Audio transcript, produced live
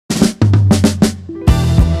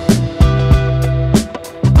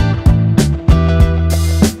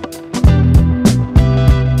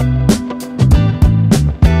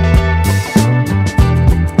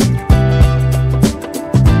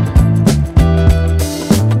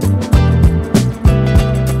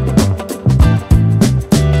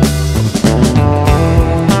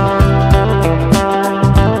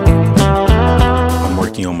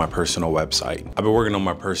personal website. I've been working on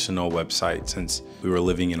my personal website since we were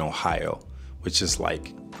living in Ohio, which is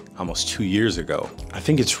like almost 2 years ago. I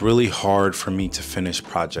think it's really hard for me to finish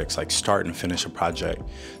projects, like start and finish a project,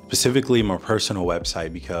 specifically my personal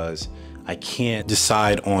website, because I can't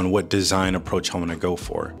decide on what design approach I want to go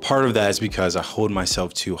for. Part of that is because I hold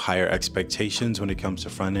myself to higher expectations when it comes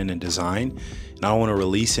to front end and design, and I don't want to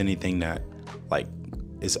release anything that like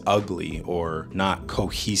is ugly or not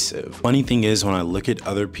cohesive. Funny thing is, when I look at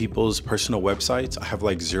other people's personal websites, I have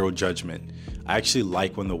like zero judgment. I actually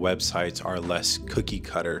like when the websites are less cookie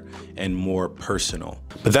cutter and more personal.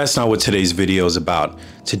 But that's not what today's video is about.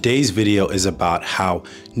 Today's video is about how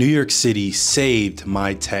New York City saved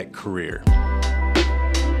my tech career.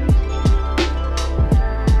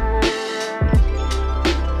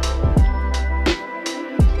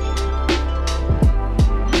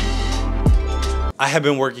 I have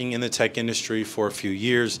been working in the tech industry for a few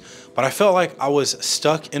years, but I felt like I was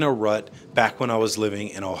stuck in a rut back when I was living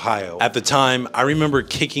in Ohio. At the time, I remember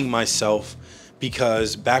kicking myself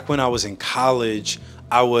because back when I was in college,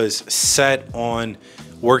 I was set on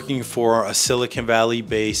working for a Silicon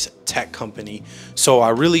Valley-based tech company. So I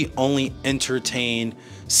really only entertained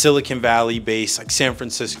Silicon Valley-based, like San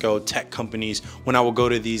Francisco tech companies when I would go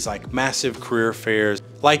to these like massive career fairs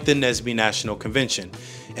like the NSBE National Convention.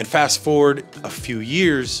 And fast forward a few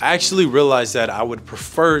years, I actually realized that I would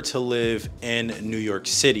prefer to live in New York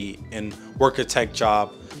City and work a tech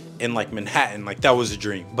job in like Manhattan. Like that was a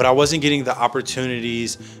dream, but I wasn't getting the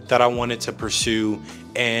opportunities that I wanted to pursue.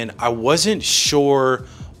 And I wasn't sure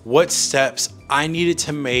what steps I needed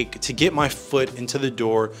to make to get my foot into the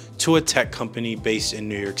door to a tech company based in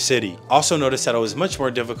New York City. Also noticed that it was much more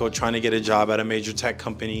difficult trying to get a job at a major tech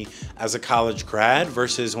company as a college grad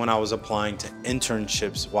versus when I was applying to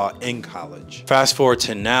internships while in college. Fast forward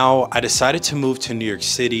to now, I decided to move to New York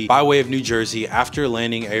City by way of New Jersey after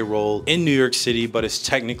landing a role in New York City, but it's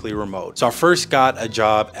technically remote. So I first got a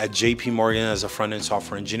job at JP Morgan as a front-end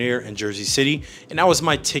software engineer in Jersey City, and that was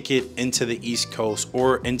my ticket into the East Coast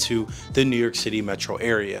or into the New York City metro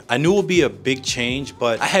area. I knew it would be a big change,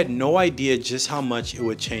 but I had no idea just how much it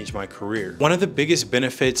would change my career. One of the biggest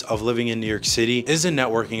benefits of living in New York City is the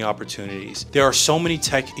networking opportunities. There are so many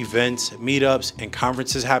tech events, meetups, and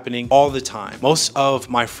conferences happening all the time. Most of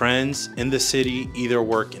my friends in the city either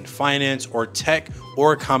work in finance or tech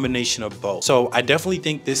or a combination of both. So I definitely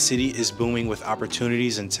think this city is booming with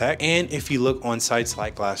opportunities in tech. And if you look on sites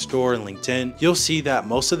like Glassdoor and LinkedIn, you'll see that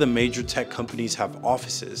most of the major tech companies have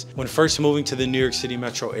offices. When first moving to the New York City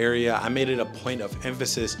metro area, I made it a point of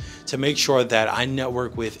emphasis to make sure that I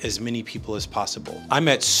network with as many people as possible. I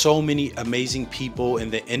met so many amazing people in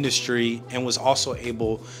the industry and was also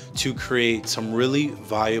able to create some really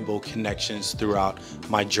valuable connections throughout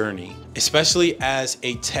my journey. Especially as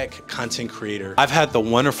a tech content creator, I've had the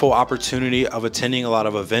wonderful opportunity of attending a lot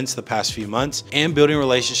of events the past few months and building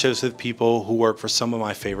relationships with people who work for some of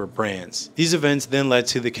my favorite brands. These events then led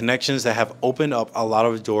to the connections that have opened up a lot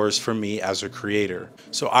of doors for me as a creator.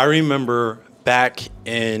 So I remember back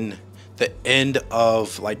in the end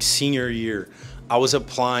of like senior year, I was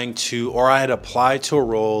applying to, or I had applied to a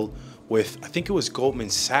role with, I think it was Goldman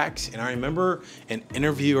Sachs. And I remember an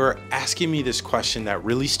interviewer asking me this question that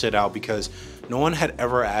really stood out because no one had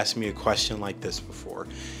ever asked me a question like this before.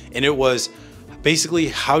 And it was basically,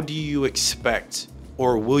 how do you expect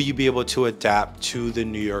or will you be able to adapt to the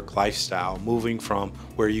New York lifestyle moving from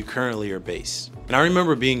where you currently are based? And I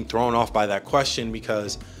remember being thrown off by that question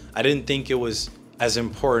because I didn't think it was as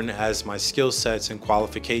important as my skill sets and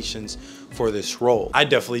qualifications for this role. I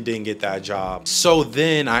definitely didn't get that job. So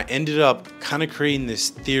then I ended up kind of creating this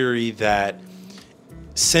theory that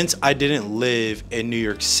since I didn't live in New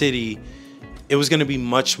York City, it was gonna be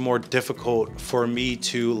much more difficult for me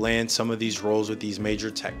to land some of these roles with these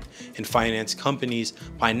major tech and finance companies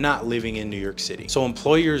by not living in New York City. So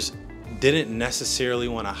employers didn't necessarily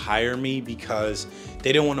want to hire me because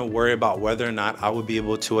they didn't want to worry about whether or not I would be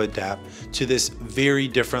able to adapt to this very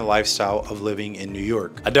different lifestyle of living in New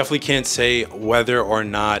York. I definitely can't say whether or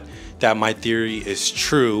not that my theory is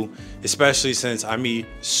true, especially since I meet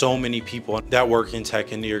so many people that work in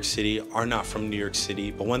tech in New York City are not from New York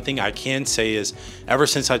City. But one thing I can say is ever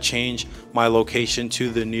since I changed my location to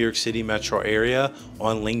the New York City metro area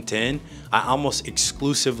on LinkedIn, I almost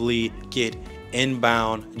exclusively get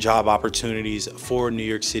inbound job opportunities for New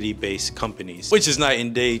York City based companies, which is night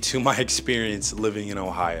and day to my experience living in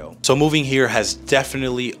Ohio. So moving here has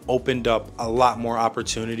definitely opened up a lot more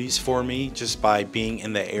opportunities for me just by being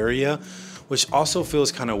in the area, which also feels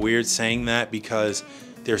kind of weird saying that because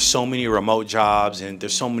there's so many remote jobs and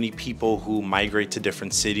there's so many people who migrate to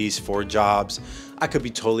different cities for jobs. I could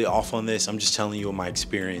be totally off on this. I'm just telling you what my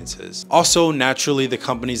experiences. Also, naturally, the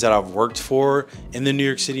companies that I've worked for in the New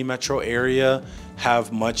York City metro area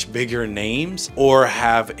have much bigger names or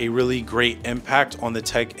have a really great impact on the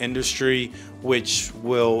tech industry, which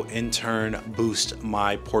will in turn boost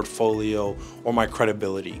my portfolio or my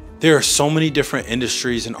credibility. There are so many different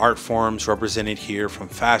industries and art forms represented here, from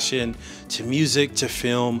fashion to music to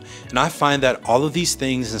film, and I find that all of these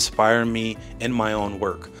things inspire me in my own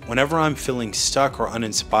work. Whenever I'm feeling stuck or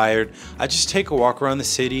uninspired, I just take a walk around the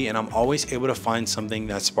city and I'm always able to find something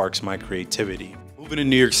that sparks my creativity. Moving to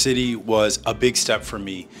New York City was a big step for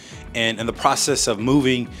me, and in the process of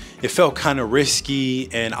moving, it felt kind of risky,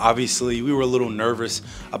 and obviously we were a little nervous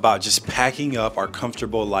about just packing up our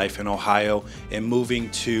comfortable life in Ohio and moving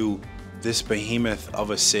to this behemoth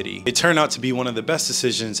of a city. It turned out to be one of the best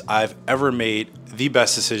decisions I've ever made, the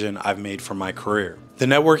best decision I've made for my career. The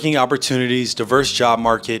networking opportunities, diverse job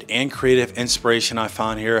market, and creative inspiration I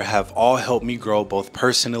found here have all helped me grow both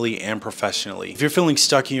personally and professionally. If you're feeling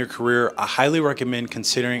stuck in your career, I highly recommend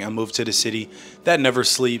considering a move to the city that never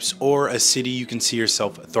sleeps, or a city you can see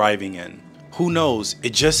yourself thriving in. Who knows,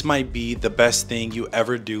 it just might be the best thing you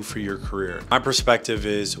ever do for your career. My perspective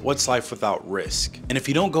is, what's life without risk? And if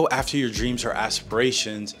you don't go after your dreams or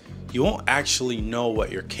aspirations, you won't actually know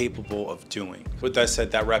what you're capable of doing. With that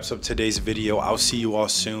said, that wraps up today's video. I'll see you all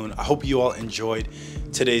soon. I hope you all enjoyed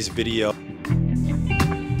today's video.